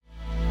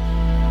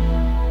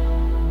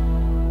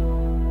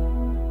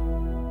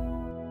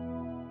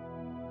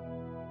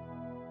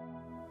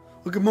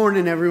Well, good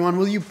morning, everyone.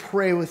 Will you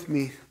pray with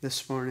me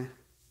this morning?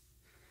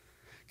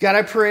 God,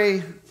 I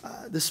pray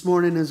this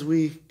morning as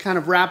we kind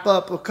of wrap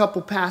up a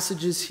couple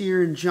passages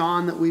here in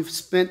John that we've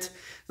spent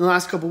in the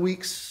last couple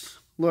weeks.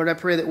 Lord, I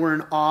pray that we're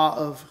in awe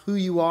of who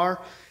you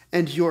are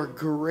and your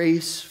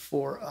grace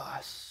for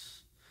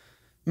us.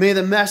 May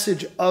the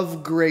message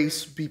of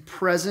grace be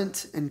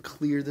present and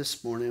clear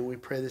this morning. We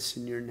pray this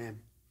in your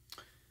name.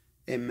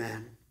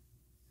 Amen.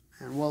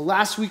 And well,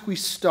 last week we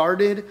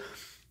started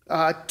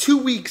 2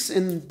 weeks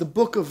in the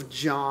book of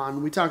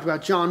John. We talked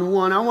about John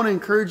 1. I want to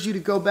encourage you to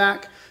go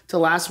back to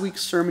last week's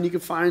sermon. You can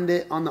find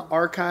it on the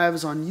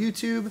archives on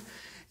YouTube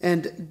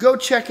and go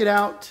check it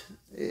out.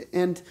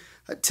 And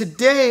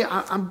today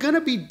I'm going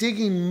to be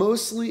digging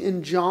mostly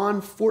in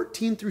John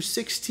 14 through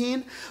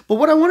 16. But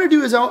what I want to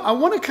do is I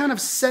want to kind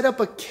of set up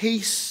a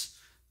case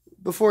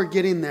before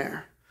getting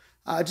there.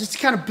 Just to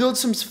kind of build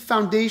some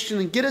foundation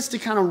and get us to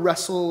kind of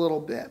wrestle a little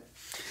bit.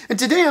 And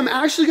today I'm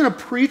actually going to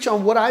preach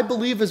on what I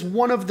believe is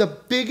one of the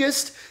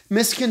biggest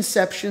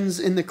misconceptions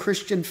in the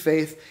Christian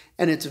faith,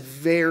 and it's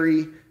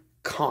very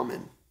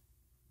common.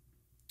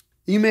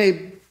 You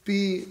may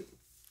be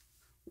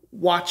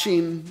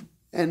watching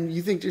and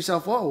you think to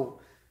yourself, whoa,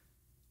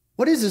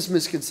 what is this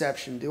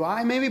misconception? Do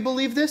I maybe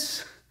believe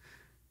this?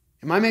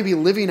 Am I maybe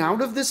living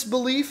out of this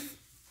belief?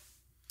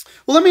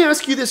 Well, let me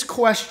ask you this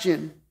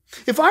question.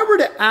 If I were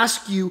to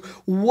ask you,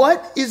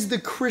 what is the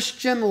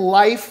Christian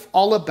life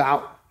all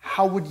about?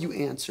 How would you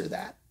answer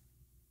that?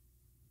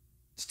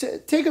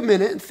 Just take a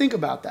minute and think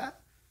about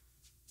that.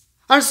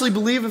 I honestly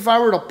believe if I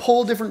were to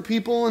poll different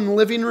people in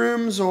living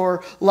rooms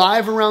or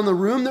live around the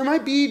room, there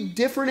might be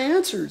different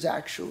answers,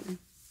 actually.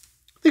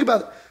 Think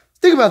about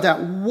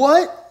that.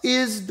 What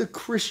is the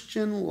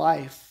Christian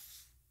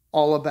life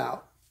all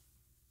about?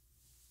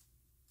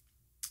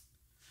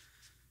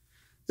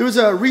 There was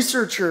a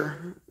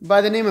researcher by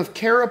the name of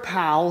Kara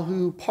Powell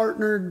who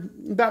partnered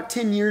about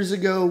 10 years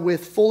ago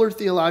with Fuller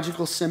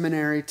Theological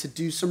Seminary to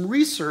do some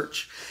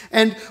research.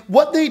 And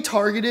what they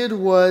targeted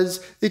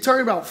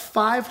about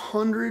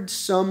 500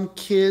 some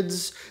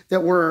kids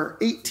that were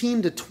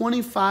 18 to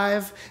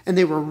 25, and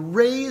they were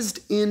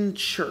raised in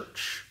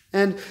church.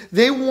 And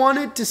they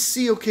wanted to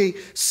see,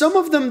 some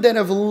of them that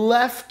have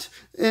left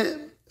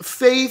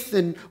faith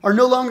and are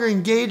no longer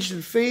engaged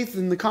in faith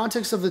in the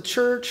context of the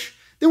church.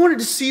 They wanted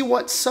to see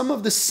what some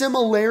of the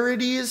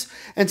similarities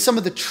and some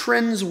of the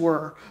trends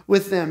were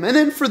with them. And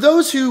then for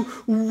those who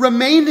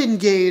remained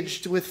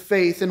engaged with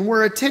faith and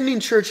were attending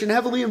church and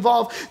heavily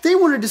involved, they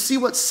wanted to see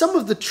what some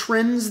of the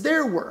trends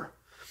there were.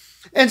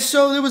 And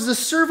so there was a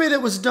survey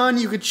that was done.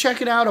 You could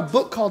check it out, a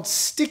book called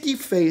Sticky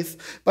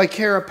Faith by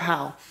Kara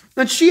Powell.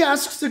 And she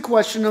asks the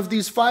question of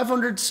these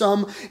 500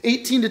 some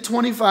 18 to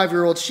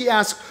 25-year-olds. She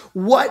asks,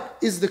 what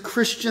is the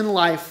Christian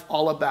life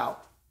all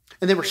about?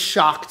 And they were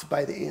shocked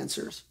by the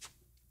answers.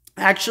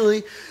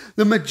 Actually,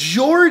 the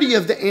majority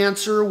of the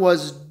answer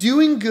was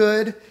doing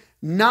good,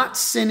 not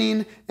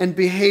sinning, and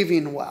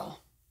behaving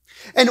well.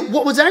 And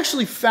what was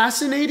actually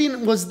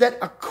fascinating was that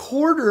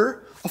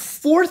a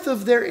fourth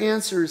of their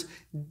answers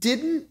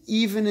didn't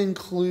even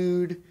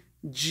include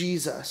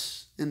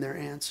Jesus in their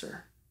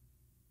answer.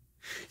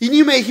 And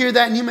you may hear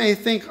that and you may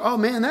think, oh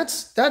man,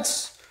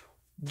 that's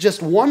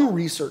just one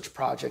research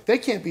project.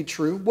 That can't be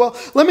true. Well,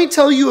 let me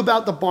tell you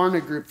about the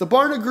Barna Group. The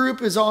Barna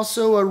Group is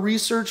also a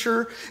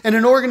researcher and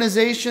an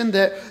organization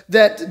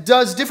that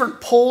does different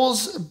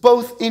polls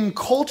both in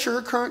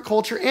culture, current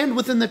culture, and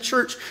within the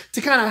church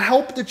to kind of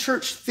help the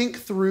church think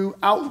through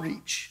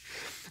outreach.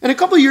 And a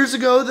couple years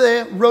ago,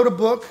 they wrote a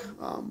book,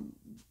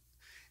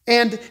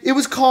 and it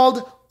was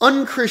called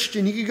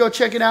Unchristian. You can go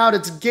check it out.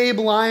 It's Gabe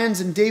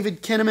Lyons and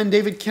David Kinnaman.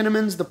 David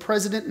Kinnaman's the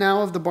president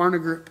now of the Barna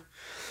Group.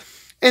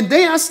 And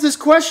they asked this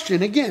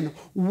question again,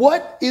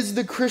 what is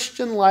the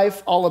Christian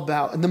life all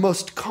about? And the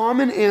most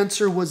common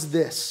answer was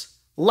this: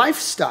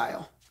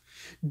 lifestyle,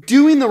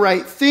 doing the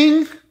right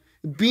thing,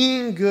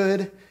 being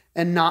good,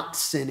 and not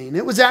sinning.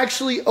 It was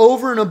actually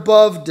over and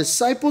above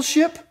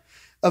discipleship,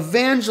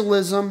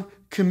 evangelism,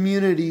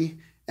 community,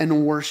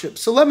 and worship.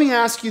 So let me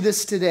ask you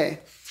this today.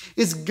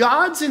 Is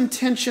God's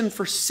intention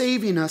for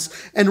saving us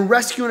and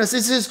rescuing us,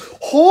 is his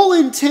whole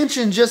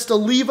intention just to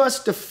leave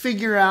us to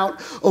figure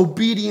out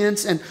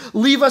obedience and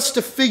leave us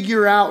to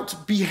figure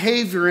out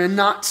behavior and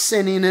not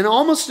sinning, and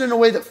almost in a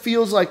way that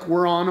feels like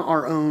we're on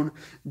our own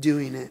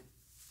doing it?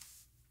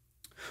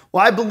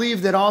 Well, I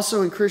believe that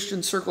also in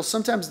Christian circles,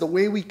 sometimes the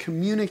way we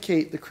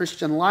communicate the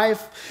Christian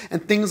life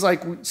and things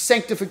like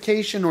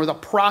sanctification or the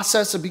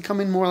process of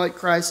becoming more like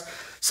Christ,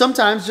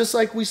 sometimes, just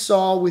like we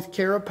saw with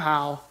Kara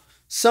Powell,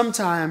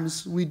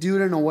 sometimes we do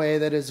it in a way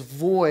that is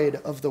void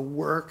of the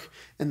work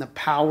and the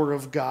power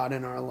of God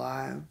in our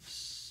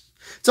lives.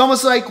 It's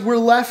almost like we're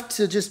left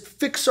to just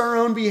fix our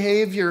own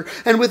behavior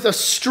and with a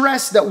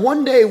stress that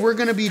one day we're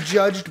going to be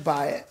judged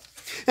by it.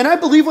 And I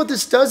believe what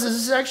this does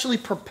is this actually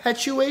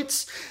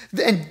perpetuates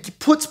and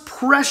puts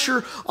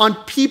pressure on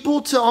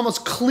people to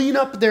almost clean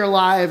up their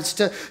lives,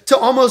 to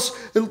almost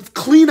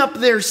clean up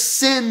their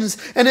sins.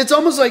 And it's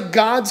almost like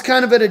God's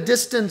kind of at a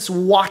distance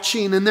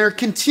watching, and they're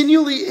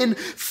continually in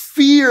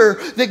fear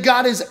that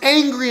God is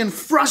angry and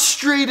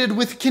frustrated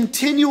with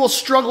continual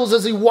struggles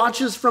as he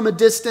watches from a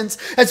distance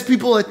as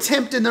people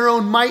attempt in their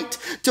own might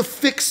to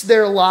fix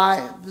their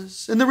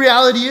lives. And the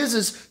reality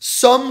is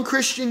some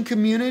Christian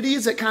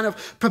communities that kind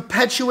of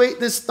perpetuate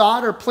this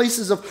thought are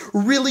places of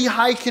really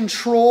high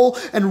control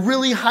and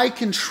really high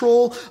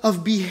control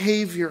of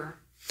behavior.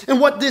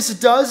 And what this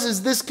does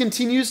is this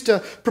continues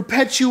to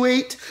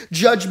perpetuate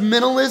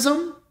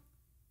judgmentalism,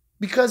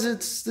 because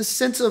it's the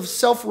sense of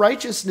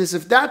self-righteousness.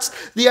 If that's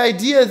the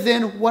idea,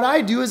 then what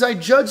I do is I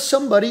judge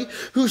somebody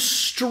who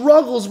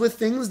struggles with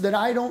things that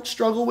I don't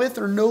struggle with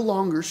or no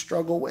longer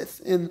struggle with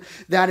in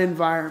that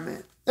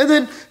environment. And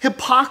then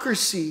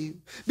hypocrisy,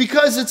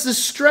 because it's the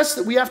stress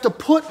that we have to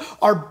put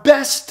our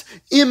best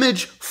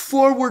image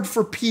forward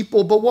for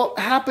people. But what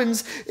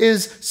happens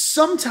is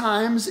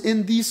sometimes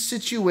in these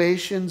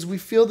situations, we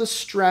feel the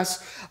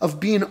stress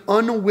of being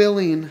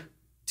unwilling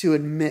to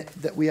admit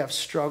that we have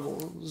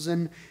struggles.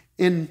 And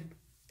in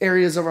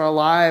areas of our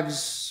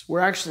lives, we're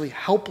actually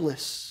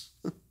helpless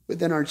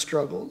within our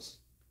struggles.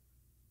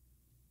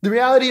 The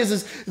reality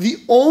is the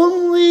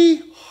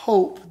only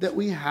hope that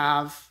we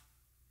have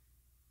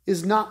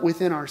is not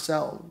within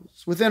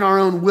ourselves, within our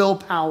own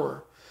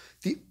willpower.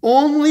 The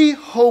only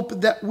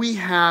hope that we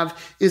have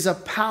is a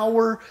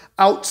power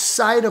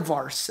outside of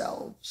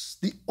ourselves.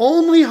 The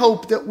only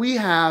hope that we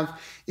have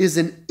is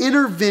an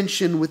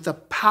intervention with the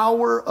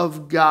power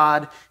of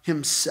God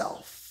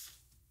himself.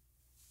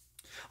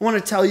 I want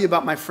to tell you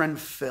about my friend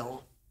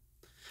Phil.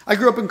 I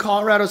grew up in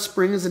Colorado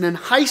Springs, and in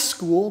high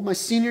school, my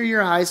senior year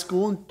of high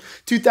school, in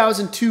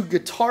 2002,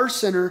 Guitar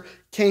Center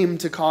came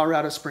to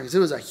Colorado Springs. It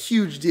was a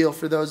huge deal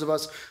for those of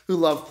us who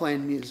love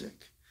playing music.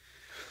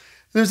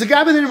 There was a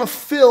guy by the name of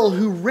Phil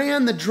who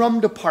ran the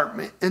drum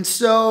department. And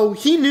so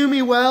he knew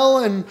me well,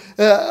 and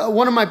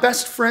one of my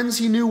best friends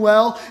he knew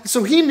well.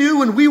 So he knew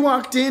when we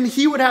walked in,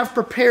 he would have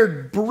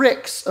prepared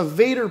bricks of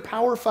Vader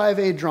Power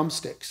 5A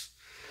drumsticks.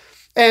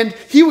 And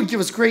he would give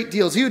us great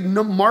deals. He would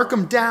mark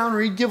them down, or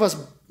he'd give us,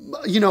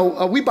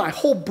 we buy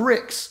whole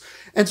bricks.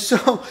 And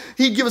so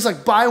he'd give us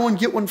like buy one,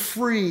 get one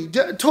free.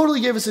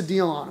 Totally gave us a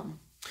deal on them.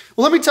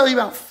 Well, let me tell you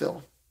about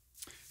Phil.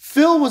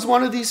 Phil was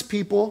one of these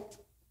people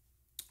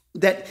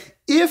that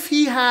if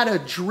he had a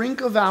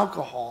drink of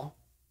alcohol,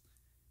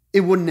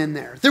 it wouldn't end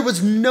there. There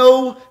was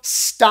no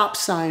stop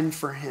sign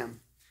for him.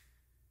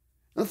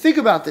 Now think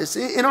about this.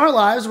 In our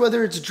lives,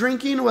 whether it's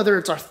drinking, whether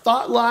it's our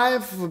thought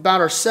life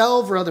about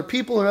ourselves or other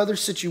people or other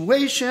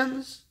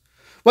situations,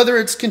 whether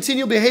it's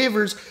continual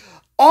behaviors,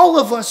 all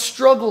of us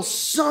struggle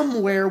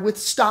somewhere with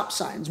stop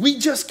signs. We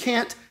just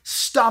can't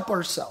stop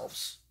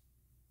ourselves.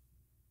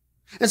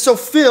 And so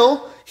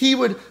Phil, he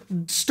would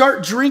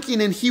start drinking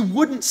and he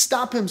wouldn't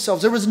stop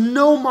himself. There was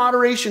no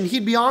moderation.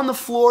 He'd be on the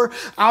floor,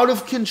 out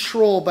of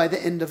control by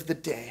the end of the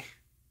day.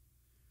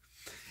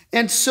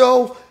 And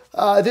so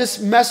this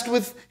messed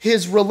with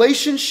his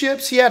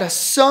relationships. He had a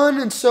son,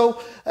 and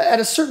so at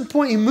a certain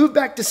point, he moved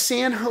back to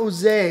San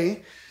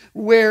Jose,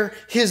 where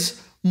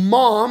his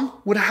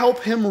mom would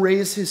help him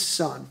raise his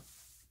son.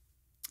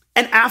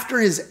 And after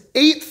his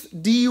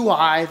 8th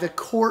DUI, the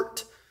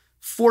court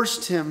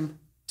forced him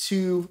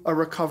to a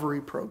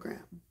recovery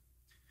program.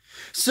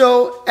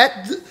 So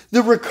at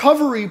the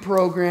recovery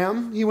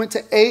program, he went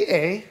to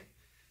AA.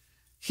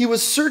 He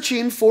was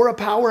searching for a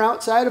power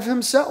outside of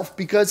himself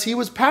because he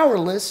was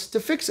powerless to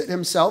fix it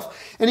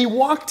himself. And he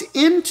walked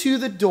into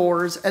the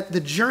doors at the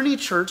Journey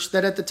Church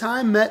that at the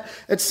time met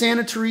at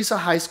Santa Teresa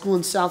High School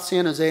in South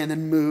San Jose and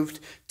then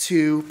moved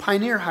to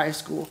Pioneer High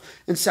School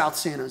in South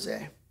San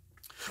Jose.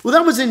 Well,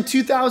 that was in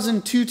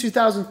 2002,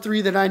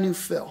 2003 that I knew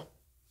Phil.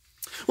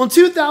 Well, in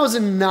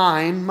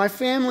 2009, my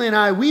family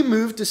and we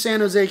moved to San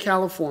Jose,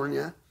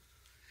 California.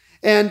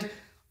 And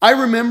I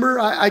remember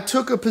I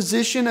took a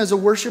position as a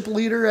worship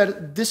leader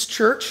at this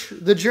church,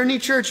 the Journey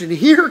Church, and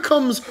here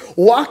comes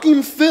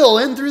walking Phil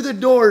in through the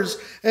doors,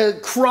 a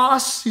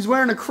cross, he's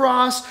wearing a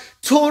cross,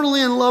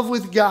 totally in love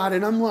with God.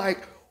 And I'm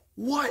like,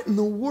 what in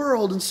the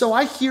world? And so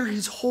I hear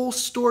his whole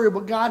story of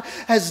what God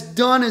has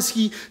done as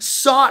he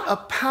sought a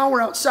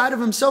power outside of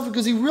himself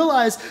because he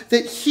realized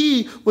that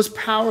he was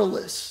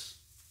powerless.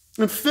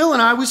 And Phil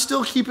and we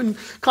still keep in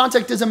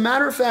contact. As a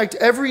matter of fact,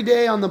 every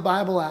day on the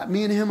Bible app,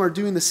 me and him are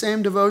doing the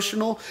same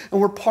devotional, and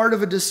we're part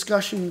of a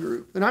discussion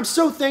group. And I'm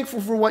so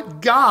thankful for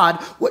what God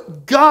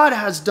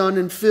has done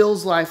in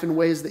Phil's life in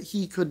ways that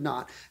he could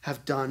not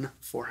have done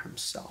for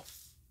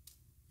himself.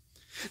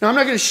 Now, I'm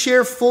not going to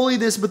share fully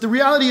this, but the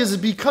reality is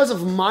because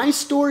of my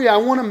story, I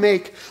want to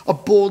make a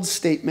bold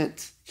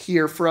statement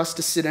here for us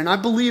to sit in. I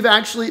believe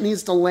actually it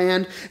needs to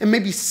land and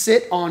maybe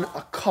sit on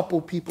a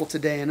couple people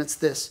today, and it's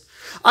this.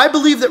 I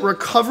believe that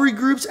recovery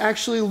groups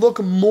actually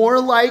look more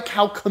like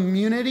how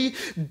community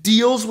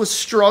deals with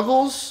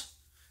struggles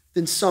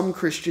than some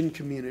Christian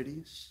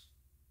communities.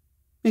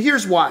 And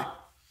here's why.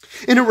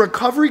 In a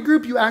recovery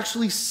group, you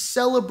actually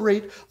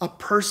celebrate a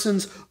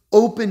person's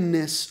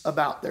openness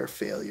about their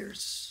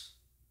failures.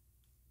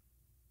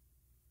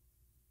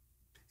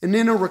 And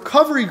in a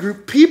recovery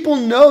group, people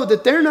know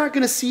that they're not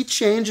going to see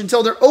change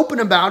until they're open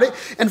about it.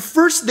 And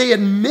first, they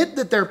admit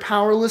that they're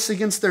powerless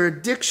against their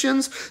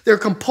addictions, their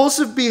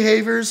compulsive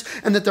behaviors,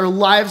 and that their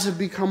lives have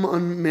become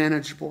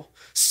unmanageable.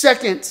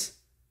 Second,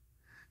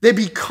 they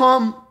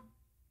become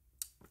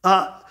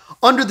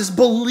under this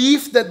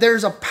belief that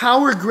there's a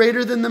power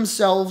greater than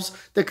themselves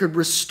that could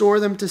restore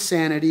them to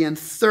sanity. And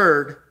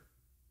third,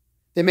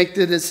 they make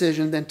the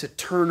decision then to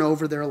turn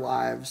over their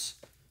lives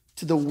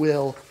to the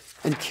will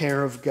and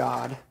care of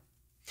God.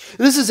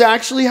 This is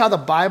actually how the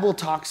Bible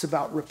talks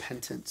about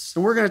repentance.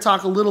 And we're going to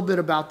talk a little bit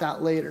about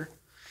that later.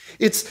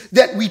 It's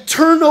that we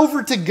turn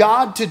over to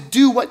God to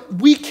do what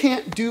we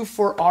can't do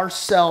for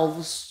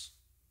ourselves.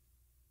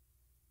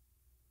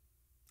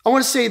 I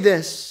want to say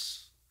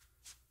this.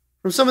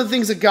 From some of the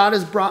things that God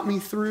has brought me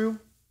through,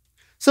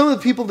 some of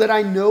the people that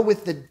I know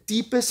with the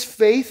deepest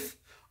faith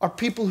are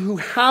people who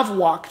have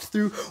walked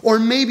through, or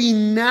maybe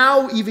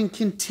now even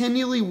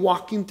continually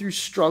walking through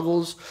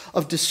struggles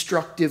of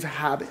destructive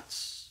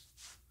habits.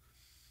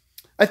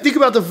 I think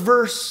about the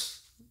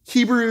verse,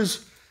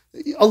 Hebrews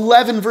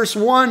 11 verse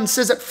 1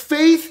 says that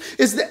faith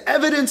is the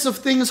evidence of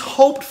things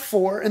hoped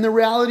for and the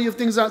reality of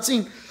things not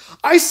seen.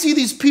 I see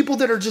these people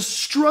that are just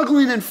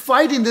struggling and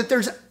fighting, that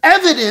there's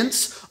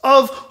evidence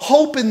of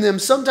hope in them.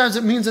 Sometimes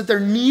it means that their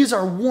knees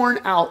are worn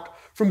out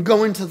from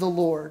going to the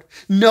Lord,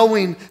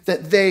 knowing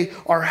that they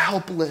are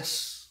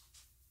helpless.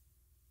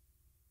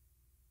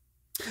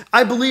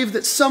 I believe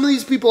that some of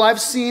these people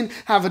I've seen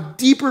have a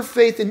deeper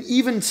faith than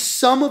even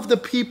some of the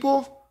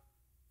people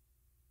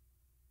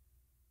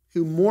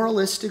who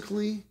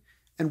moralistically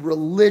and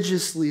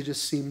religiously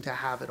just seem to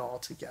have it all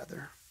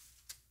together.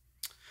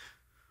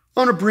 I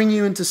want to bring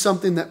you into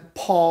something that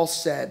Paul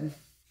said.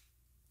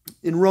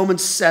 In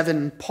Romans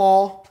 7,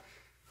 Paul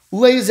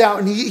lays out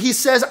and he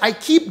says, I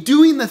keep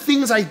doing the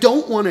things I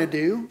don't want to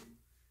do.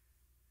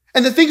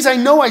 And the things I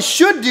know I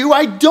should do,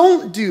 I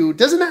don't do.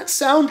 Doesn't that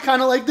sound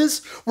kind of like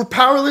this? We're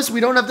powerless. We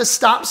don't have the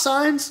stop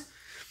signs.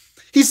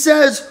 He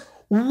says,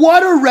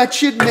 what a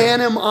wretched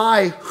man am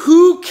I?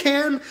 Who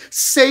can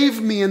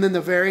save me? And then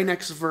the very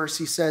next verse,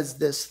 he says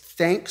this,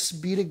 thanks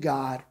be to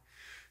God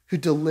who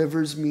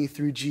delivers me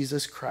through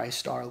Jesus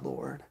Christ our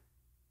Lord.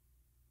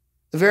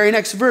 The very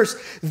next verse,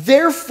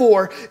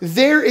 therefore,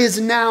 there is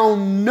now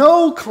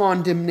no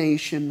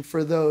condemnation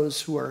for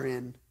those who are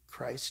in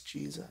Christ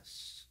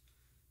Jesus.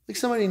 Like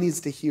somebody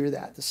needs to hear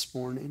that this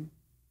morning.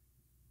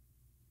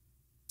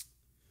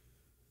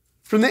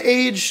 From the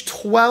age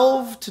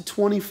 12 to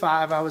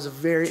 25, I was a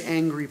very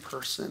angry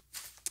person.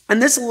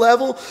 And this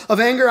level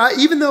of anger,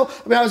 even though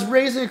I was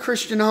raised in a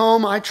Christian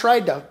home, I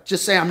tried to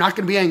just say, I'm not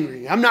going to be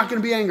angry. I'm not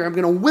going to be angry. I'm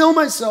going to will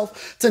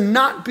myself to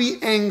not be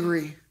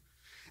angry.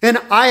 And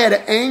I had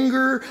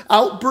anger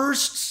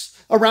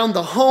outbursts around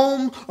the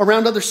home,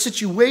 around other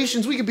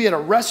situations. We could be at a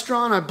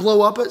restaurant, I'd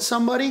blow up at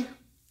somebody.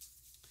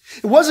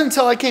 It wasn't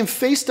until I came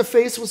face to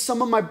face with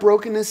some of my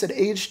brokenness at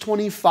age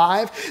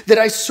 25 that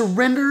I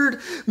surrendered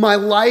my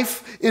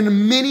life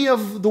in many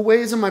of the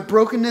ways of my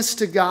brokenness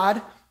to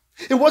God.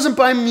 It wasn't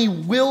by me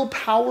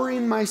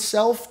willpowering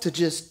myself to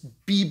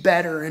just be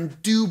better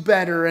and do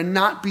better and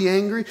not be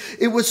angry.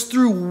 It was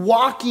through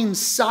walking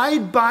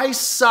side by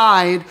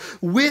side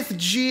with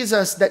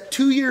Jesus that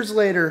 2 years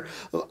later,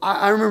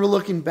 I remember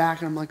looking back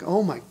and I'm like,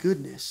 oh my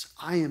goodness,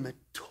 I am a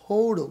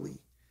totally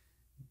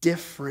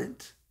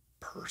different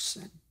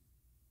person.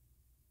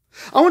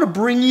 I want to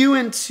bring you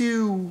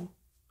into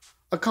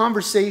a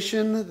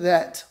conversation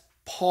that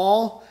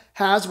Paul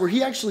has where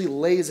he actually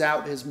lays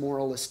out his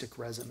moralistic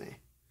resume.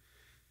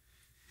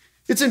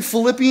 It's in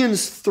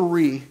Philippians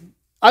 3.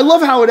 I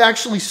love how it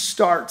actually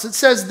starts. It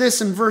says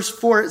this in verse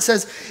 4. It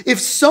says, if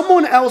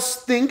someone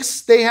else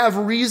thinks they have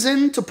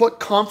reason to put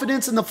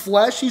confidence in the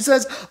flesh, he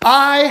says,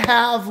 I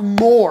have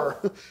more.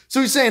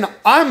 So he's saying,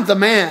 I'm the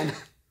man.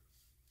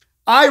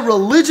 I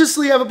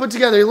religiously have it put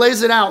together. He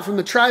lays it out from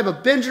the tribe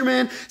of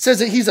Benjamin. Says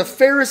that he's a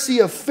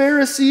Pharisee of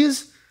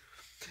Pharisees.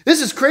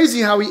 This is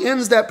crazy how he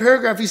ends that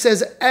paragraph. He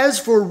says, as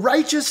for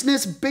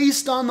righteousness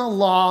based on the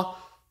law,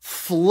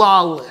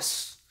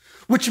 flawless.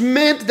 Which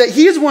meant that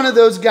he's one of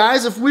those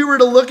guys, if we were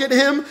to look at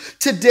him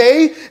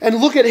today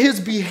and look at his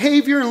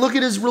behavior and look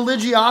at his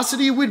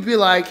religiosity, we'd be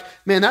like,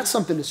 man, that's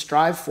something to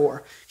strive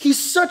for. He's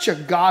such a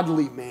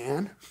godly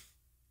man.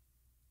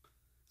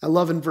 I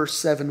love in verse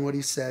 7 what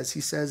he says. He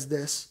says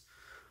this,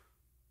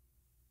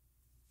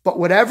 but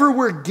whatever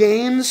were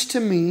gains to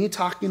me,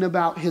 talking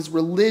about his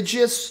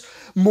religious,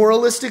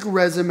 moralistic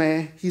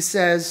resume, he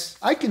says,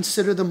 I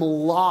consider them a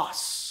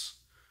loss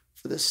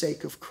for the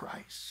sake of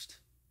Christ.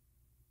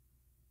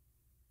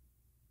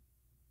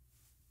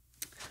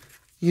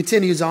 He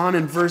continues on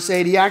in verse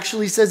 8. He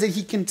actually says that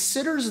he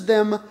considers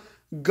them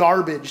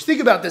garbage.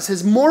 Think about this.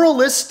 His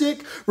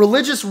moralistic,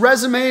 religious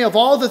resume of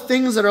all the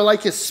things that are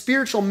like his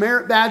spiritual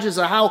merit badges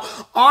of how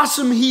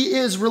awesome he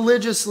is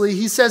religiously.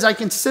 He says, I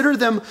consider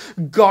them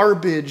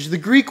garbage. The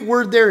Greek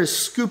word there is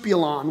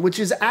skupulon, which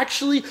is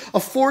actually a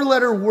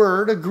 4-letter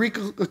word, a Greek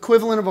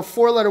equivalent of a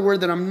 4-letter word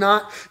that I'm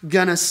not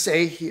going to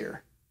say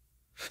here.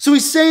 So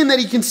he's saying that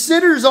he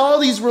considers all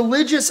these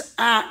religious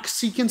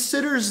acts, he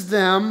considers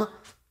them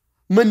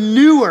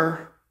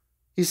manure,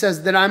 he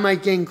says, that I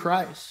might gain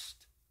Christ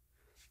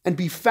and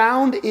be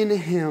found in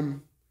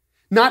him,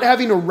 not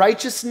having a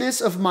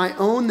righteousness of my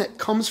own that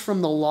comes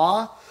from the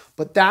law,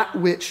 but that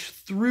which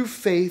through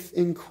faith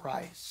in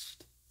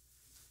Christ.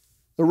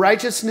 The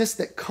righteousness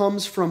that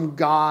comes from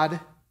God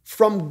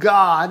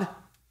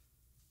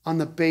on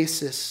the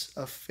basis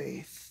of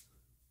faith.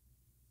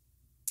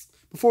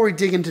 Before we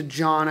dig into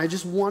John, I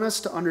just want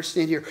us to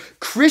understand here,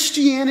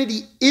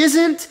 Christianity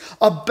isn't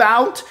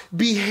about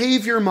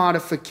behavior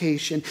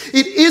modification.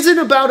 It isn't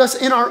about us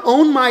in our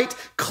own might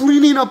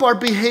cleaning up our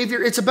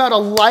behavior. It's about a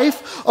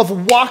life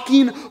of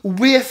walking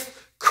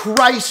with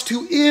Christ,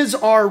 who is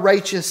our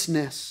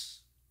righteousness.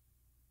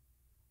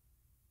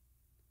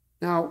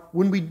 Now,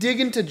 when we dig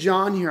into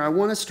John here, I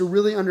want us to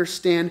really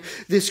understand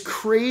this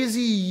crazy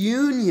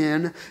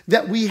union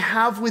that we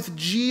have with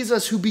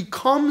Jesus, who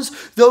becomes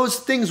those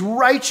things,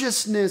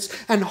 righteousness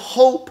and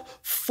hope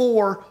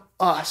for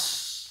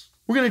us.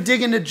 We're going to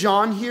dig into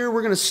John here.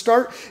 We're going to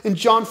start in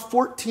John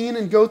 14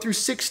 and go through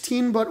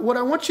 16. But what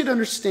I want you to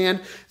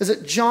understand is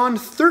that John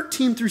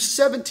 13 through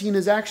 17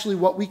 is actually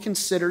what we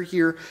consider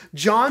here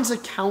John's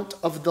account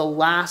of the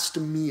last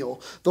meal,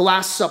 the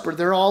Last Supper.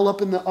 They're all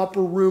up in the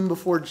upper room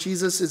before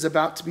Jesus is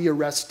about to be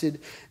arrested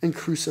and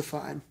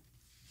crucified.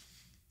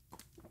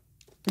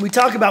 We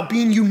talk about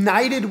being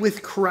united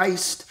with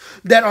Christ,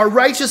 that our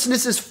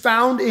righteousness is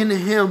found in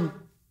him.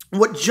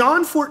 What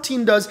John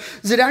 14 does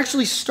is it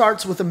actually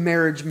starts with a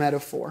marriage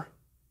metaphor.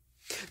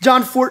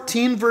 John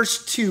 14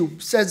 verse 2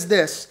 says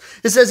this.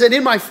 It says that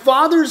in my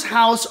Father's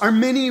house are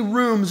many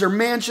rooms or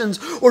mansions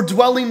or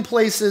dwelling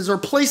places or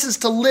places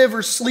to live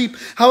or sleep,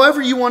 however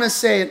you want to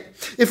say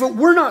it. If it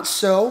were not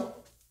so,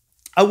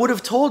 I would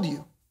have told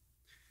you.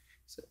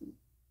 He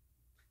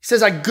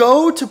says, I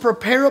go to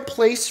prepare a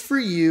place for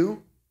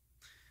you,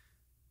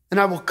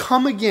 and I will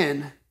come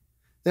again,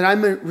 that I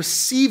may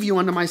receive you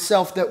unto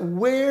myself, that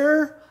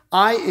where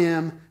I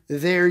am,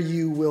 there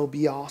you will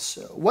be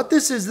also. What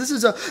this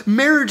is a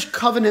marriage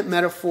covenant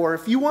metaphor.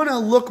 If you want to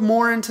look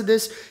more into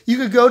this, you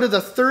could go to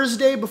the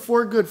Thursday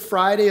before Good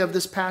Friday of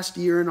this past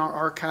year in our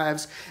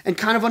archives and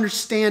kind of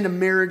understand a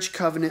marriage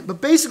covenant.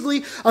 But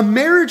basically, a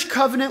marriage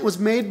covenant was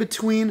made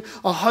between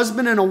a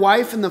husband and a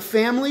wife and the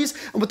families.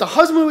 And what the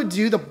husband would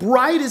do, the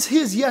bride is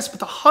his, yes, but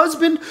the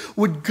husband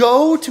would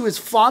go to his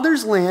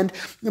father's land,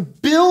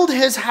 build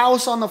his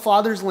house on the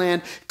father's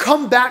land,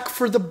 come back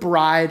for the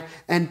bride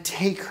and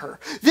take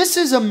her. This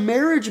is a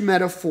marriage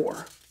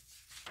metaphor.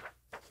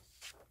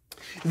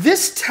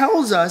 This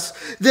tells us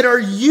that our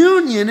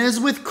union is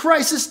with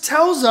Christ. This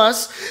tells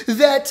us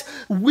that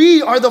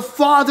we are the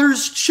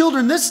Father's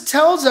children. This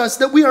tells us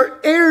that we are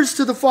heirs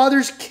to the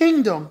Father's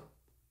kingdom.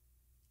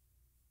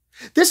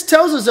 This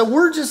tells us that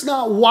we're just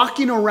not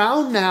walking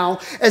around now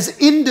as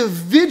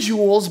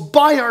individuals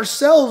by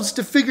ourselves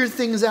to figure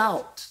things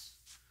out.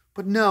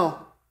 But no,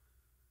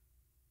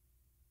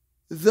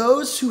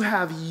 those who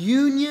have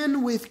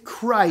union with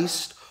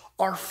Christ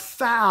are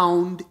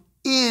found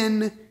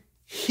in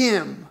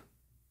him.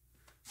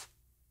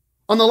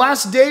 On the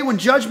last day when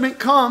judgment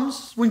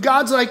comes, when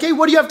God's like, hey,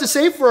 what do you have to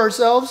say for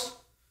ourselves?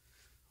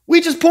 We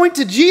just point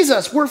to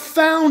Jesus. We're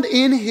found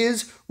in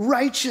his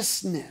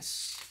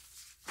righteousness.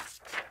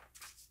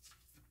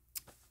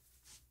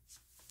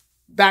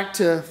 Back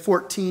to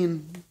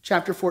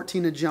chapter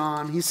 14 of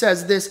John. He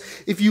says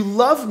this, if you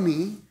love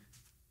me,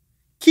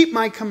 keep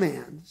my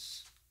commands.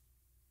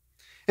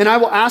 And I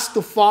will ask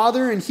the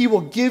Father, and he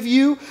will give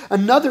you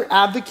another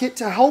advocate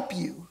to help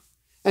you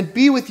and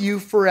be with you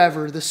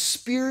forever, the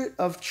Spirit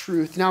of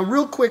truth. Now,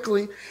 real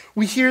quickly,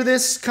 we hear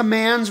this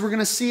commands. We're going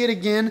to see it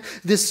again.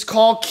 This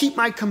call, keep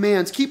my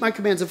commands, keep my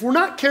commands. If we're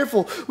not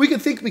careful, we can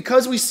think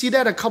because we see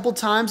that a couple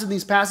times in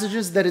these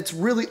passages that it's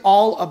really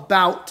all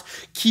about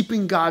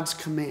keeping God's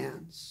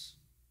commands.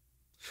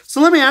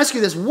 So let me ask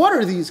you this. What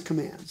are these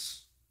commands?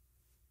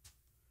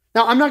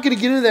 Now, I'm not going to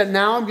get into that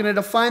now. I'm going to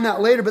define that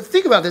later. But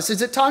think about this.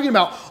 Is it talking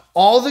about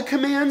all the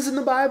commands in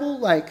the Bible?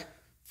 Like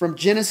from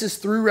Genesis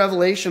through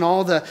Revelation,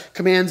 all the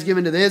commands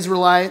given to the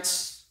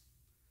Israelites?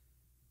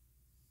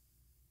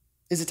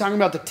 Is it talking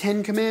about the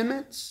 10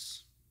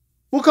 Commandments?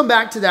 We'll come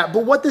back to that.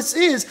 But what this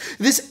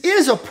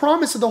is a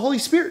promise of the Holy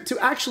Spirit to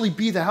actually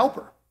be the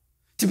helper,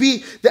 to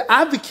be the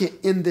advocate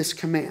in this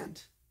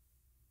command.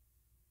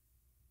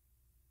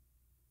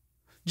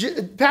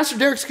 Pastor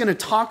Derek's going to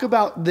talk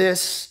about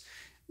this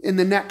in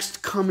the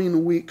next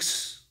coming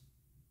weeks.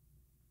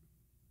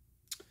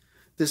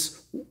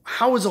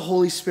 How is the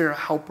Holy Spirit a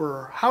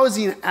helper? How is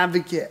he an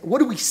advocate? What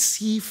do we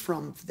see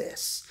from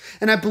this?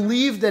 And I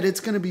believe that it's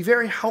going to be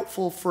very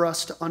helpful for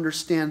us to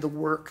understand the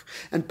work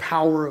and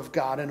power of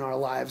God in our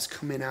lives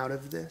coming out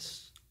of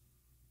this.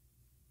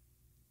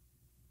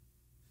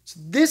 So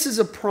this is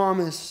a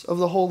promise of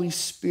the Holy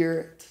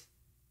Spirit.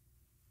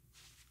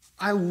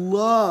 I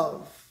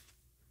love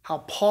how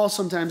Paul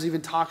sometimes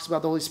even talks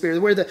about the Holy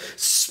Spirit. Where the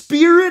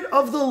Spirit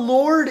of the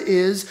Lord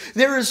is,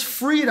 there is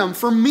freedom.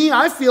 For me,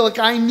 I feel like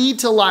I need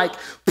to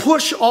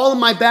push all of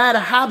my bad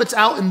habits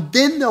out and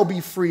then there'll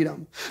be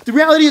freedom. The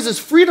reality is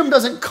freedom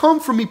doesn't come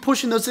from me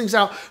pushing those things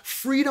out.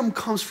 Freedom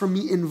comes from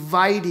me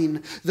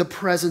inviting the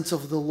presence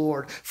of the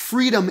Lord.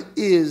 Freedom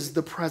is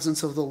the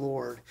presence of the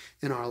Lord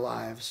in our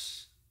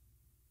lives.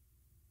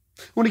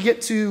 I want to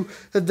get to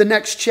the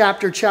next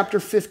chapter, chapter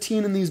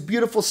 15, and these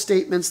beautiful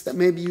statements that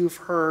maybe you've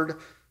heard.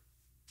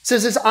 It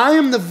says this, I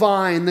am the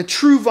vine, the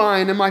true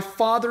vine, and my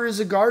Father is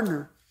a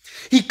gardener.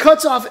 He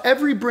cuts off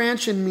every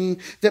branch in me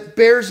that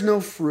bears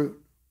no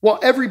fruit, while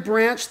every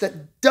branch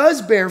that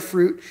does bear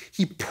fruit,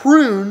 he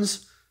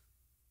prunes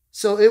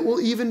so it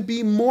will even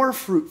be more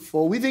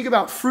fruitful. We think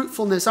about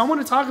fruitfulness. I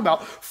want to talk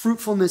about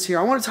fruitfulness here.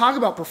 I want to talk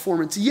about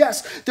performance.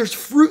 Yes, there's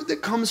fruit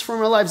that comes from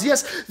our lives.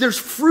 Yes, there's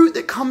fruit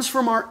that comes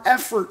from our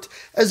effort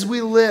as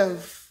we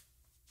live.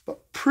 But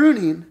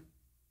pruning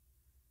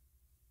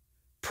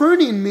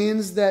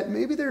means that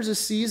maybe there's a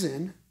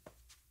season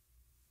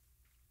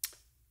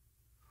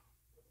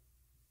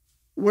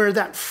where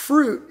that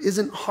fruit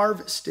isn't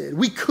harvested.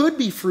 We could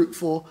be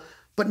fruitful,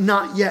 but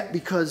not yet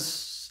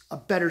because a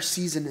better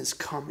season is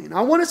coming.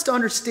 I want us to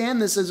understand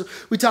this as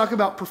we talk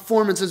about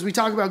performance, as we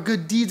talk about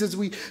good deeds, as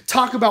we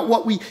talk about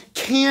what we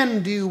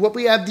can do, what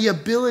we have the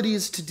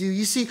abilities to do.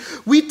 You see,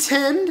 we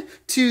tend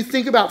to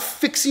think about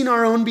fixing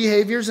our own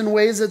behaviors in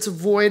ways that's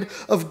void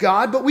of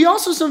God, but we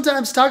also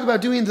sometimes talk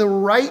about doing the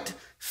right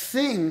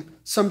thing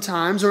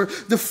sometimes, or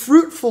the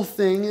fruitful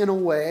thing in a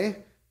way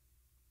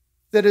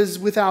that is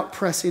without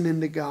pressing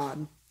into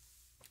God.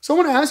 So I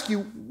want to ask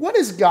you, what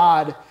does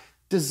God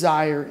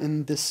desire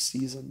in this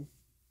season?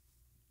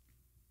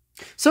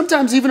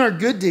 Sometimes even our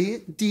good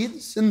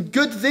deeds and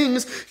good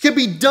things can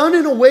be done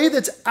in a way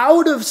that's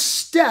out of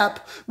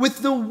step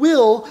with the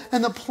will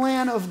and the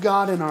plan of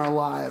God in our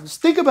lives.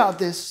 Think about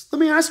this. Let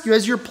me ask you,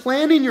 as you're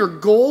planning your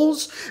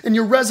goals and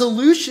your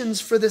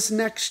resolutions for this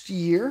next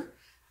year,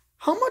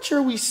 how much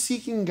are we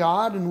seeking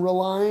God and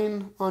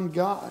relying on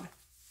God?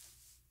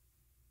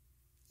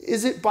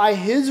 Is it by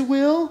His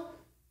will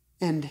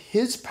and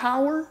His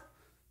power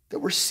that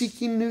we're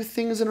seeking new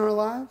things in our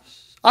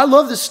lives? I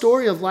love the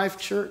story of Life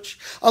Church.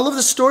 I love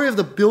the story of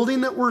the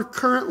building that we're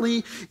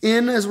currently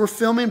in as we're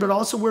filming, but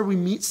also where we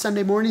meet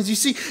Sunday mornings. You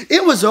see,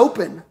 it was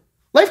open.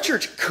 Life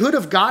Church could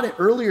have got it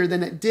earlier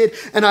than it did.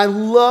 And I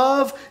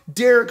love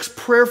Derek's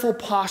prayerful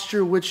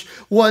posture, which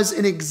was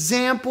an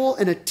example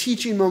and a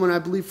teaching moment, I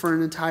believe, for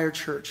an entire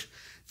church,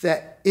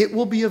 that it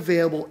will be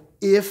available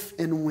if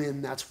and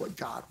when that's what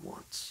God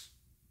wants.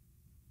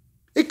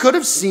 It could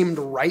have seemed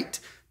right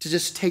to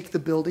just take the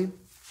building.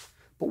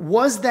 But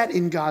was that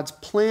in God's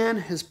plan,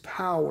 His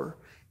power,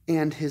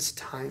 and His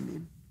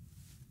timing?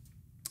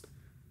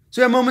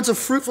 So we have moments of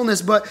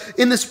fruitfulness, but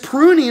in this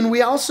pruning,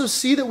 we also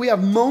see that we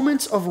have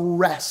moments of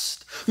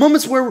rest.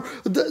 Moments where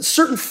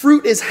certain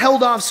fruit is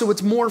held off so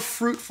it's more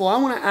fruitful. I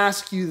want to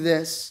ask you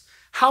this.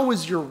 How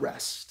is your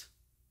rest?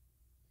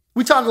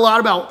 We talk a lot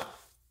about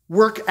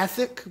work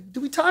ethic. Do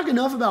we talk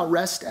enough about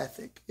rest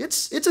ethic?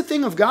 It's a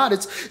thing of God.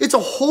 It's a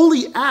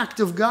holy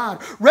act of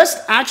God.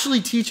 Rest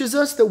actually teaches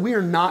us that we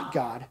are not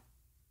God.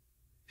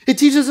 It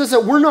teaches us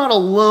that we're not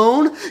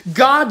alone.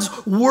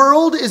 God's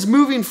world is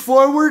moving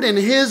forward in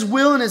His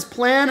will and His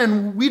plan,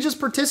 and we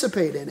just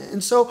participate in it.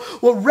 And so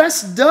what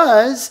rest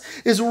does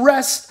is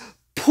rest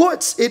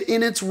puts it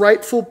in its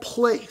rightful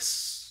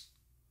place.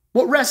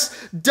 What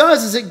rest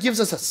does is it gives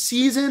us a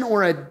season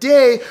or a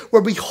day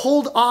where we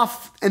hold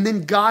off, and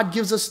then God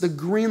gives us the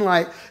green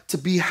light to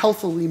be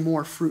healthily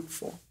more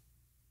fruitful.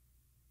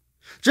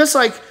 Just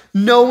like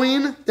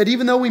knowing that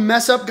even though we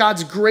mess up,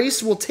 God's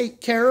grace will take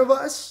care of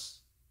us.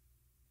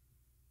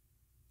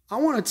 I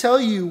want to tell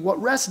you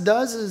what rest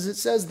does is it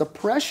says the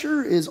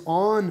pressure is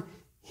on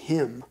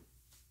Him.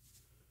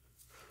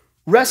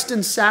 Rest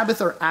and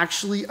Sabbath are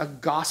actually a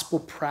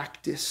gospel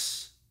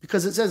practice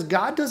because it says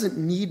God doesn't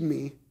need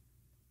me.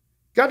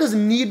 God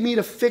doesn't need me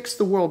to fix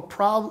the world's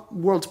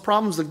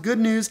problems. The good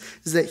news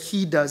is that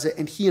He does it,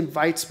 and He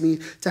invites me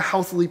to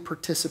healthily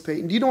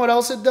participate. And do you know what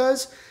else it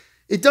does?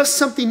 It does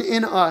something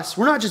in us.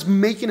 We're not just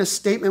making a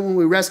statement when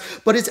we rest,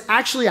 but it's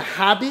actually a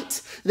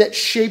habit that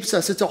shapes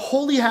us. It's a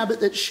holy habit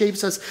that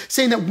shapes us,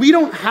 saying that we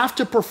don't have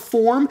to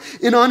perform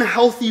in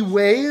unhealthy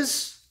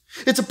ways.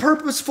 It's a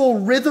purposeful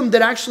rhythm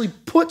that actually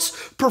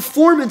puts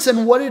performance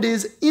and what it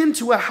is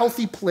into a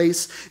healthy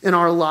place in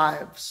our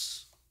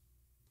lives.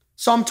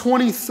 Psalm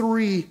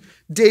 23,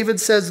 David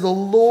says, the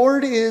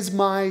Lord is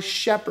my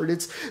shepherd.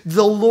 It's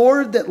the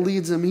Lord that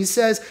leads him. He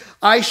says,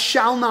 I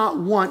shall not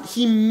want.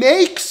 He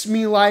makes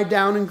me lie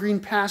down in green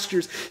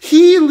pastures.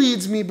 He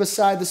leads me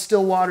beside the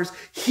still waters.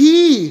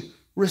 He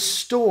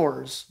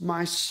restores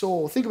my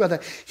soul. Think about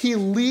that. He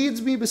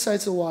leads me beside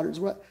the waters.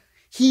 What?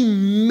 He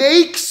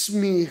makes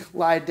me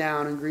lie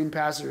down in green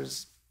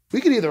pastures.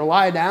 We can either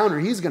lie down or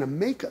He's going to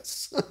make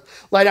us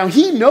lie down.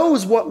 He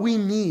knows what we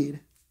need.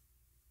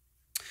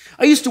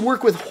 I used to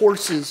work with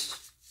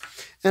horses,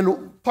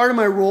 and part of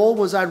my role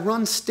was I'd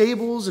run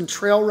stables and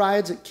trail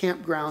rides at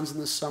campgrounds in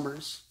the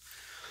summers.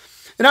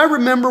 And I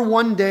remember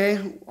one day,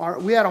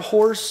 we had a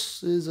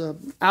horse, it was a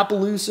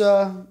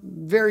Appaloosa,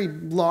 very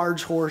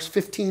large horse,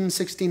 15,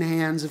 16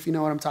 hands, if you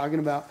know what I'm talking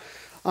about,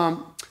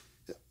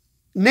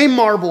 named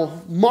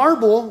Marble.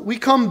 Marble, we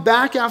come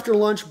back after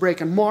lunch break,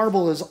 and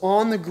Marble is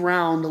on the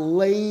ground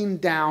laying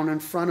down in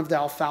front of the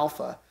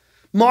alfalfa.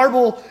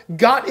 Marble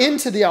got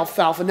into the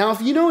alfalfa. Now,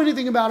 if you know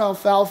anything about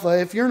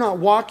alfalfa, if you're not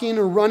walking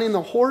or running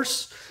the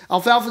horse,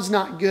 alfalfa is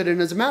not good. And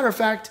as a matter of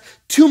fact,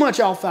 too much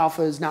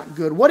alfalfa is not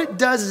good. What it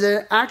does is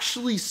it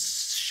actually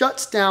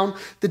shuts down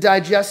the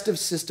digestive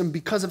system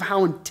because of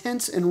how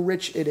intense and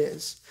rich it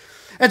is.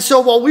 And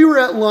so while we were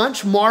at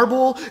lunch,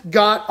 Marble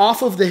got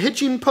off of the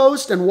hitching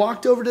post and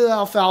walked over to the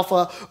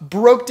alfalfa,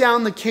 broke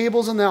down the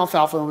cables on the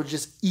alfalfa, and was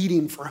just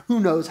eating for who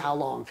knows how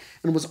long,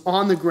 and was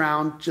on the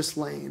ground just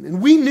laying.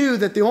 And we knew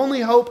that the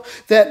only hope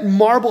that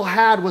Marble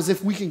had was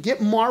if we could get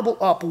Marble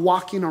up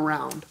walking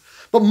around.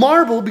 But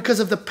Marble,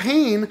 because of the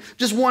pain,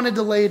 just wanted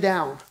to lay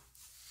down.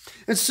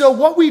 And so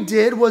what we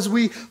did was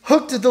we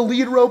hooked the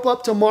lead rope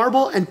up to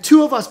Marble, and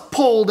two of us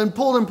pulled,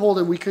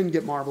 and we couldn't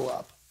get Marble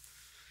up.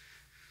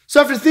 So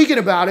after thinking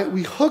about it,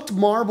 we hooked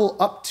Marble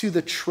up to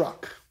the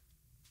truck.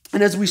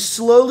 And as we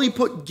slowly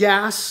put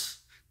gas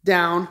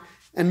down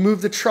and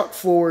moved the truck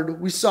forward,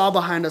 we saw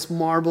behind us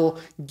Marble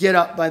get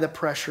up by the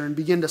pressure and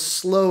begin to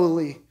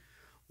slowly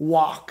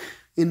walk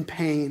in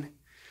pain.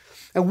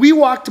 And we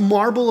walked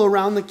Marble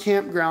around the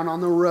campground on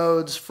the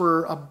roads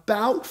for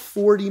about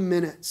 40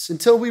 minutes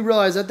until we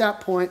realized at that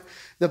point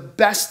the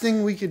best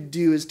thing we could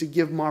do is to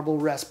give Marble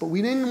rest. But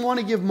we didn't want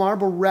to give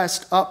Marble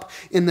rest up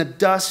in the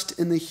dust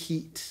and the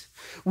heat.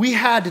 We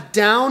had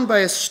down by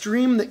a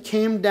stream that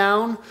came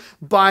down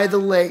by the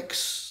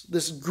lakes,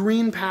 this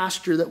green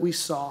pasture that we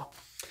saw.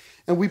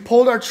 And we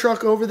pulled our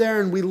truck over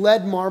there and we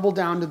led Marble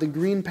down to the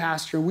green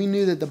pasture. And we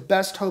knew that the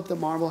best hope that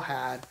Marble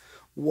had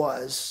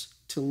was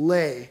to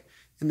lay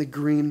in the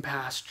green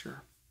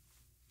pasture.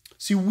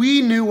 See,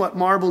 we knew what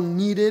Marble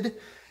needed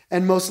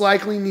and most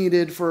likely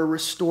needed for a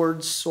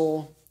restored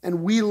soul.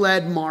 And we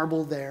led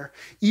Marble there,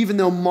 even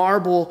though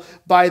Marble,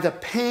 by the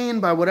pain,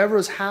 by whatever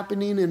was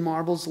happening in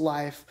Marble's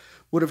life,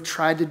 would have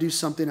tried to do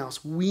something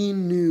else. We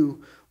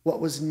knew what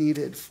was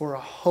needed for a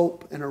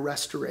hope and a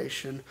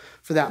restoration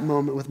for that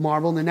moment with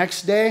Marble. And the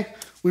next day,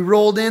 we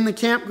rolled in the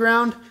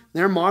campground.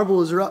 There Marble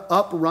was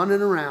up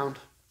running around.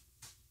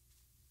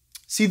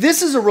 See,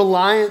 this is a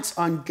reliance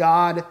on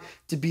God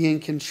to be in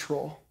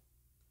control.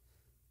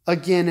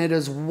 Again, it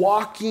is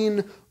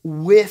walking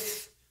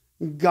with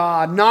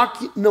God,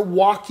 not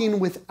walking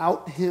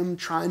without him,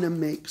 trying to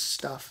make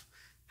stuff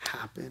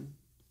happen.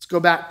 Let's go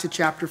back to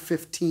chapter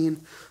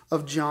 15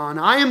 of John.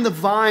 I am the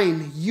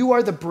vine, you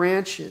are the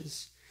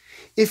branches.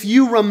 If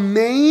you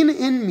remain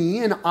in me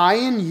and I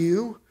in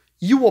you,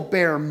 you will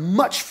bear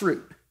much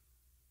fruit.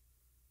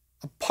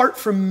 Apart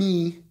from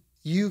me,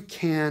 you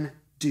can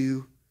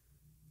do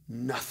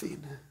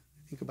nothing.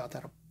 Think about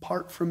that.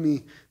 Apart from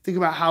me. Think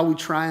about how we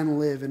try and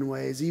live in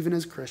ways, even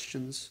as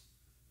Christians.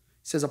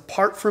 He says,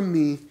 apart from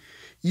me,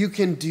 you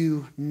can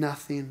do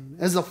nothing.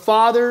 As the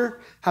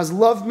Father has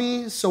loved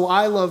me, so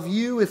I love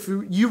you. If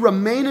you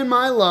remain in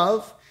my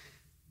love,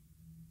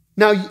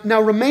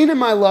 now remain in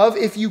my love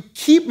if you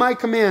keep my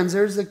commands.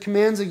 There's the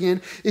commands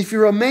again. If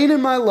you remain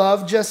in my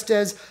love, just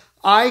as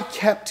I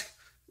kept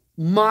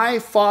my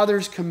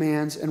Father's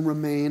commands and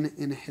remain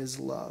in his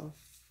love.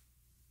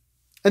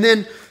 And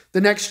then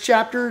the next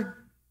chapter,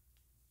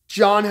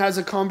 John has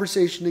a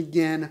conversation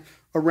again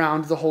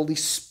around the Holy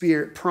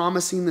Spirit,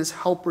 promising this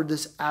helper,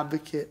 this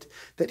advocate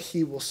that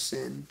he will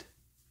send.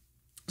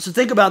 So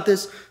think about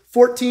this.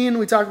 14,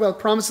 we talk about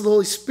the promise of the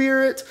Holy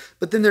Spirit,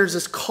 but then there's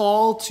this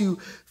call to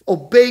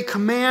obey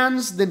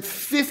commands. Then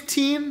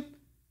 15,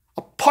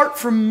 apart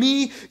from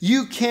me,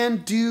 you can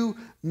do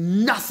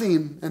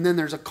nothing. And then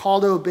there's a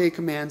call to obey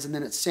commands, and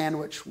then it's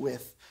sandwiched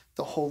with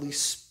the Holy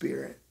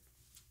Spirit.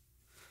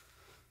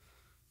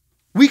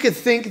 We could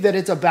think that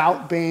it's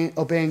about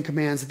obeying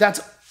commands. That's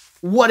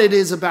what it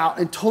is about,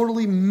 and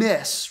totally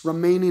miss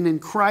remaining in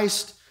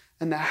Christ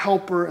and the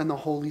helper and the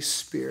Holy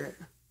Spirit.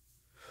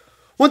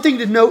 One thing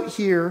to note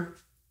here,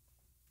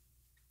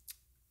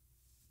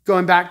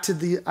 going back to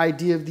the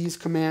idea of these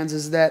commands,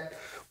 is that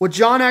what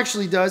John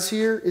actually does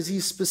here is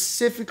he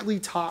specifically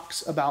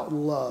talks about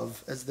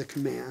love as the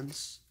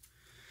commands.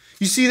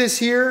 You see this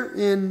here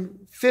in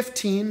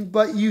 15,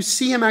 but you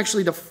see him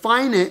actually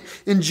define it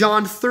in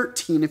John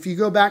 13. If you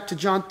go back to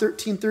John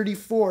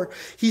 13:34,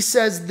 he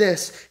says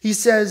this. He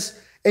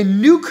says, a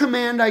new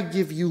command I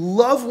give you,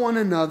 love one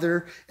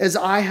another as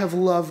I have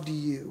loved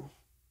you.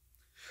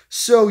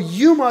 So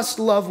you must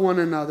love one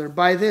another.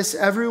 By this,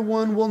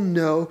 everyone will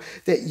know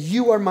that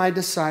you are my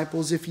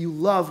disciples if you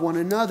love one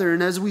another.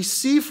 And as we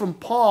see from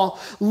Paul,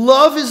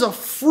 love is a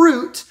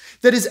fruit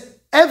that is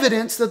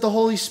evidence that the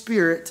Holy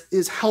Spirit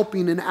is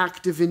helping and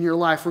active in your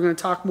life. We're going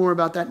to talk more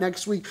about that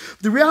next week.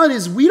 The reality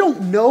is we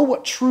don't know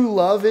what true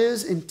love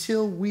is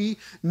until we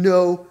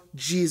know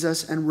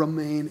Jesus and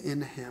remain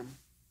in him.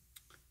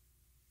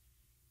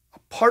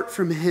 Apart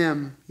from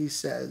him, he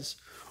says,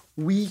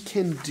 we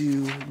can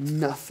do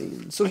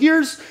nothing. So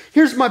here's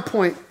my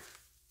point.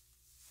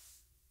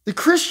 The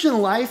Christian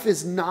life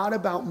is not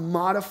about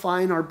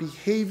modifying our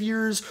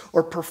behaviors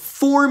or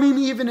performing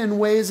even in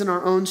ways in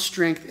our own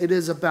strength. It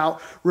is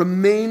about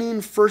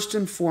remaining first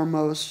and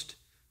foremost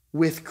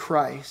with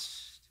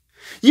Christ.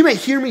 You may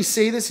hear me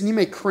say this and you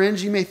may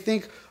cringe. You may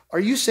think, are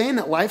you saying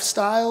that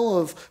lifestyle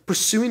of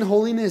pursuing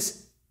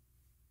holiness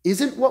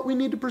isn't what we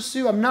need to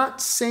pursue? I'm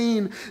not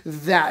saying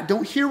that.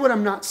 Don't hear what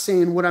I'm not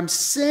saying. What I'm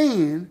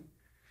saying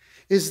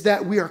is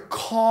that we are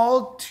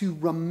called to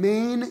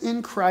remain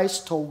in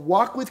Christ, to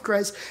walk with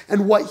Christ.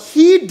 And what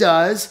he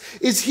does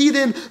is he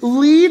then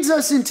leads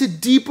us into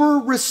deeper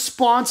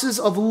responses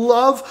of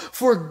love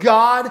for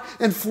God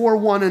and for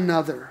one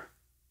another.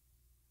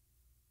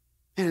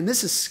 And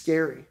this is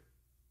scary.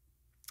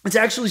 It's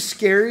actually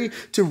scary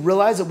to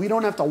realize that we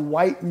don't have to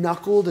white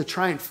knuckle to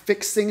try and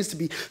fix things, to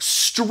be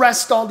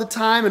stressed all the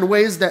time in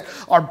ways that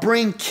our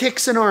brain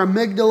kicks in our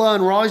amygdala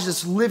and we're always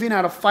just living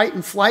out of fight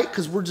and flight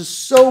because we're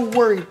just so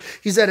worried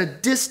he's at a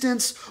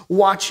distance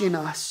watching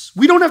us.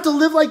 We don't have to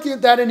live like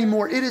that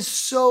anymore. It is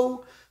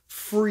so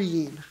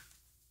freeing.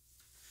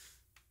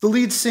 The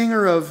lead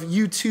singer of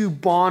U2,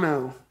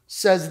 Bono,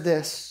 says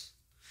this.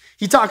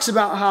 He talks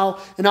about how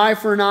an eye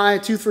for an eye, a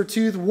tooth for a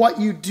tooth, what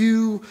you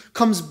do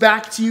comes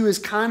back to you is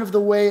kind of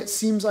the way it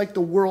seems like the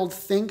world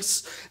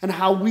thinks and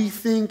how we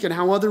think and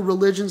how other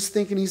religions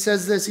think. And he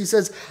says this, he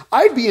says,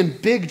 I'd be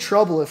in big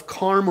trouble if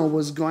karma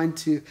was going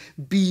to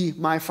be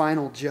my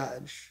final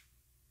judge.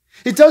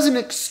 It doesn't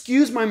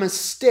excuse my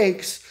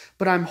mistakes,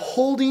 but I'm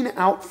holding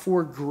out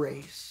for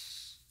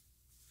grace.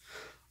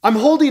 I'm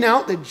holding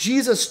out that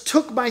Jesus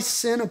took my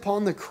sin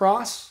upon the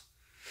cross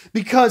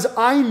because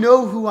I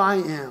know who I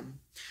am.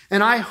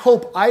 And I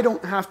hope I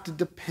don't have to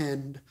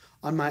depend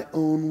on my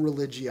own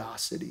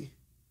religiosity.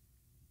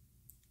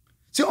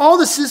 See, all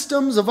the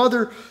systems of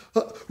other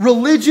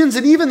religions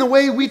and even the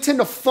way we tend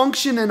to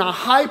function in a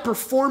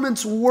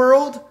high-performance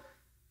world,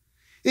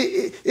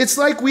 it's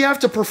like we have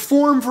to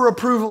perform for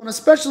approval. And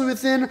especially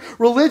within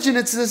religion,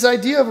 it's this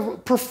idea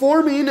of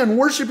performing and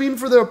worshiping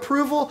for the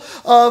approval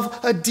of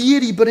a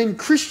deity. But in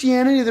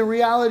Christianity, the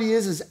reality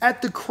is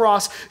at the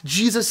cross,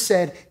 Jesus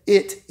said,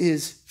 it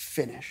is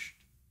finished.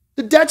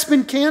 The debt's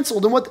been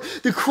canceled. And what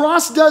the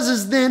cross does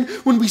is then,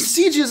 when we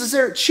see Jesus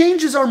there, it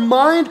changes our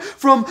mind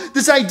from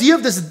this idea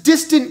of this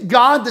distant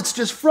God that's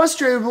just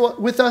frustrated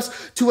with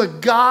us to a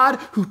God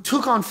who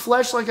took on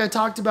flesh, like I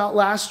talked about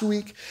last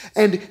week,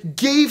 and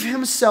gave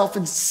himself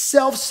in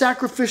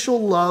self-sacrificial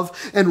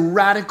love and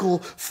radical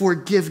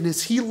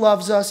forgiveness. He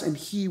loves us and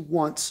he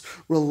wants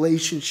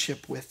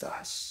relationship with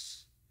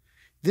us.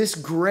 This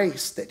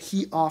grace that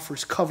he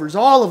offers covers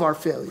all of our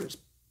failures,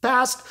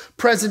 past,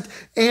 present,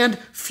 and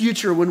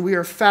future, when we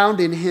are found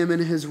in him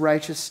and his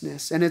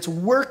righteousness. And it's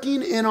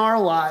working in our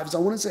lives. I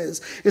want to say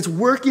this. It's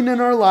working in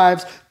our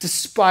lives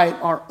despite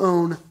our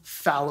own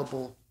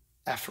fallible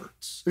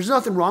efforts. There's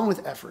nothing wrong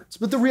with efforts.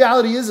 But the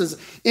reality is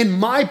in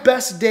my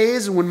best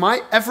days and when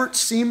my efforts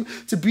seem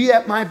to be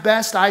at my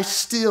best, I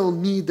still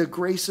need the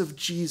grace of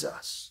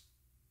Jesus.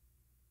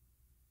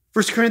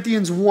 1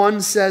 Corinthians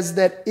 1 says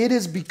that it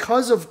is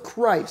because of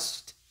Christ.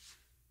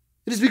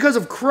 It is because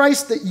of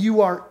Christ that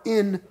you are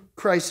in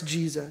Christ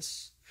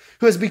Jesus,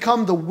 who has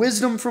become the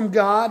wisdom from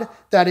God,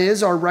 that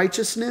is our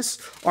righteousness,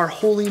 our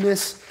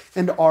holiness,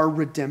 and our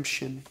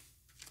redemption.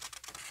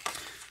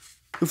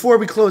 Before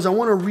we close, I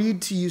want to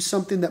read to you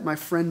something that my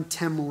friend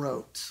Tim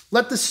wrote.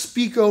 Let this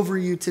speak over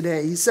you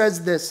today. He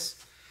says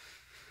this: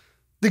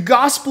 the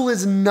gospel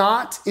is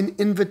not an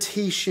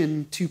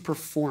invitation to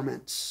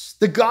performance.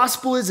 The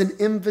gospel is an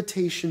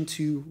invitation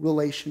to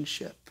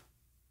relationship.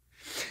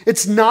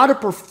 It's not a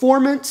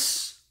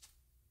performance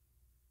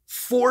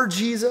for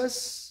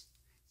Jesus.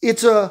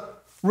 It's a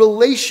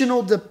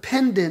relational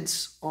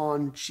dependence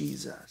on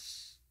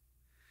Jesus.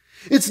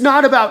 It's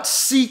not about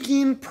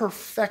seeking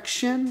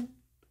perfection.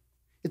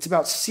 It's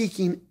about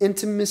seeking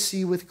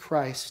intimacy with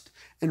Christ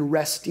and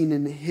resting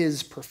in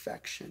his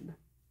perfection.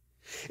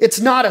 It's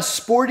not a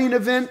sporting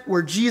event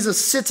where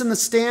Jesus sits in the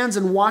stands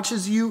and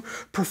watches you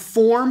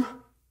perform.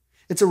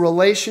 It's a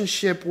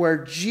relationship where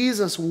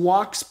Jesus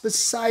walks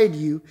beside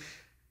you,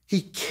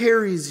 he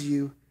carries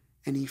you,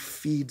 and he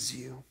feeds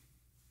you.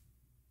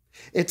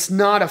 It's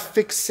not a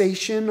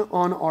fixation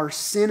on our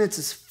sin, it's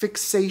a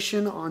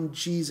fixation on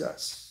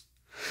Jesus.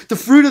 The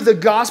fruit of the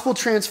gospel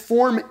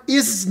transform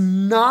is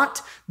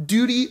not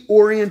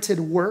duty-oriented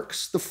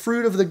works. The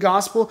fruit of the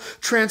gospel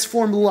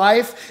transformed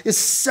life is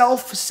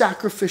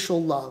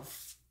self-sacrificial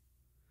love.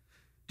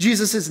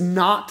 Jesus is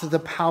not the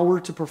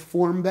power to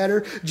perform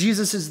better.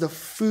 Jesus is the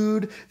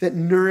food that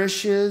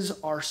nourishes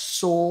our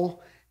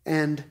soul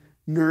and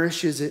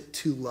nourishes it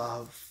to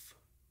love.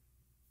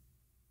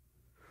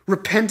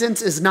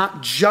 Repentance is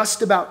not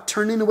just about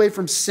turning away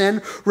from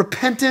sin.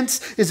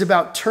 Repentance is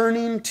about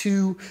turning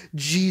to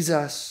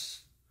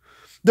Jesus.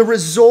 The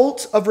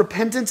result of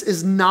repentance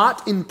is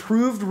not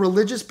improved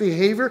religious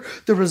behavior.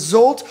 The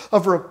result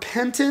of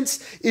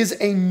repentance is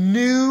a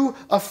new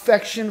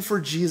affection for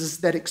Jesus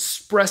that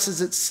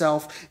expresses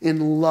itself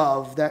in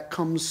love. That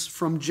comes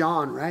from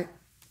John, right?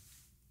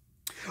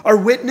 Our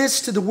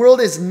witness to the world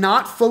is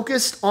not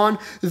focused on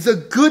the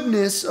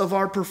goodness of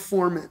our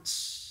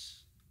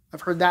performance.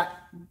 I've heard that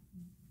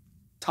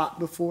taught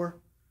before.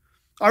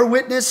 Our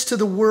witness to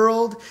the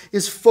world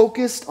is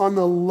focused on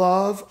the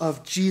love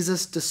of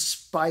Jesus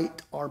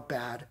despite our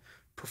bad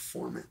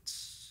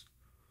performance.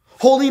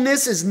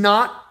 Holiness is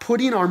not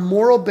putting our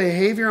moral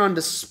behavior on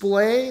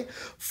display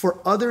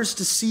for others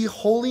to see.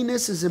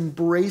 Holiness is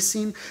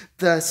embracing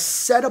the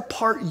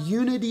set-apart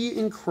unity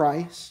in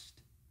Christ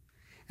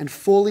and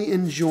fully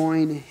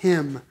enjoying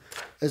Him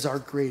as our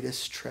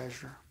greatest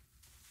treasure.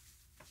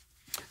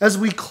 As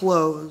we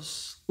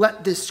close,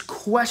 let this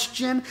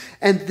question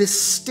and this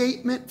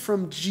statement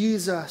from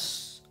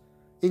Jesus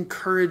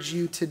encourage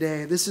you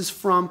today. This is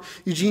from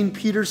Eugene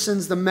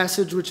Peterson's The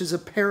Message, which is a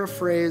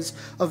paraphrase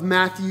of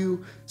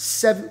Matthew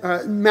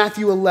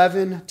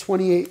 11,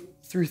 28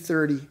 through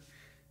 30. It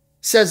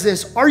says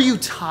this: "Are you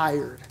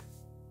tired,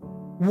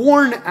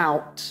 worn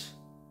out,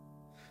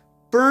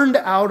 burned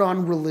out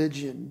on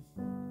religion?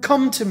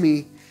 Come to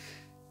me.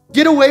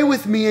 Get away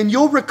with me and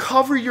you'll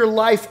recover your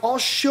life. I'll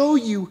show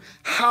you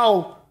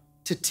how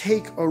to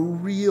take a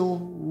real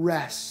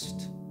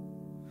rest.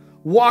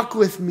 Walk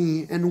with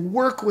me and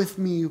work with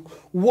me.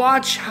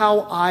 Watch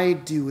how I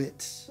do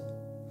it.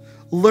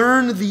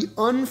 Learn the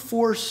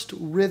unforced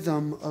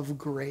rhythm of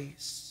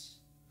grace.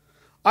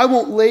 I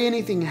won't lay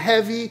anything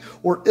heavy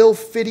or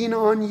ill-fitting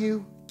on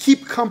you.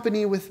 Keep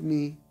company with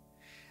me,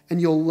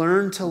 and you'll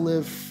learn to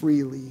live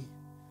freely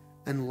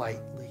and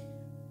lightly."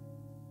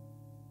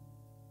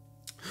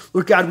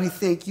 Lord God, we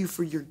thank you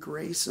for your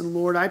grace. And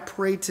Lord, I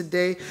pray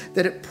today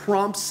that it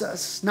prompts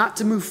us not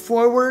to move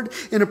forward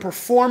in a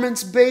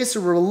performance-based or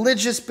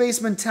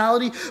religious-based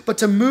mentality, but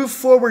to move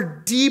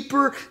forward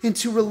deeper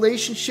into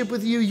relationship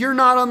with you. You're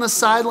not on the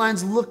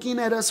sidelines looking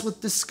at us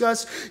with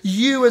disgust.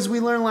 You, as we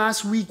learned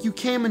last week, you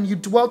came and you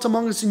dwelt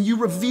among us and you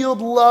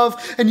revealed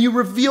love and you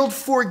revealed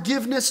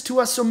forgiveness to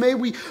us. So may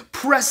we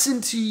press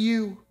into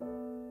you.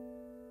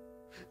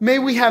 May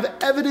we have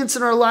evidence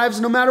in our lives,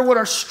 no matter what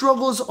our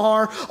struggles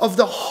are, of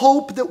the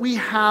hope that we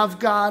have,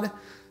 God,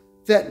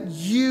 that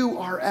you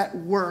are at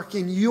work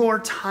in your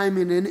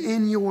timing and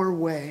in your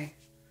way.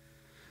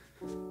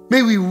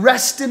 May we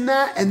rest in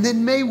that, and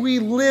then may we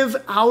live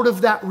out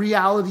of that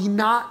reality,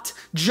 not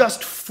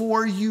just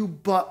for you,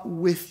 but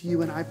with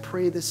you. And I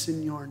pray this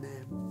in your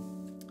name.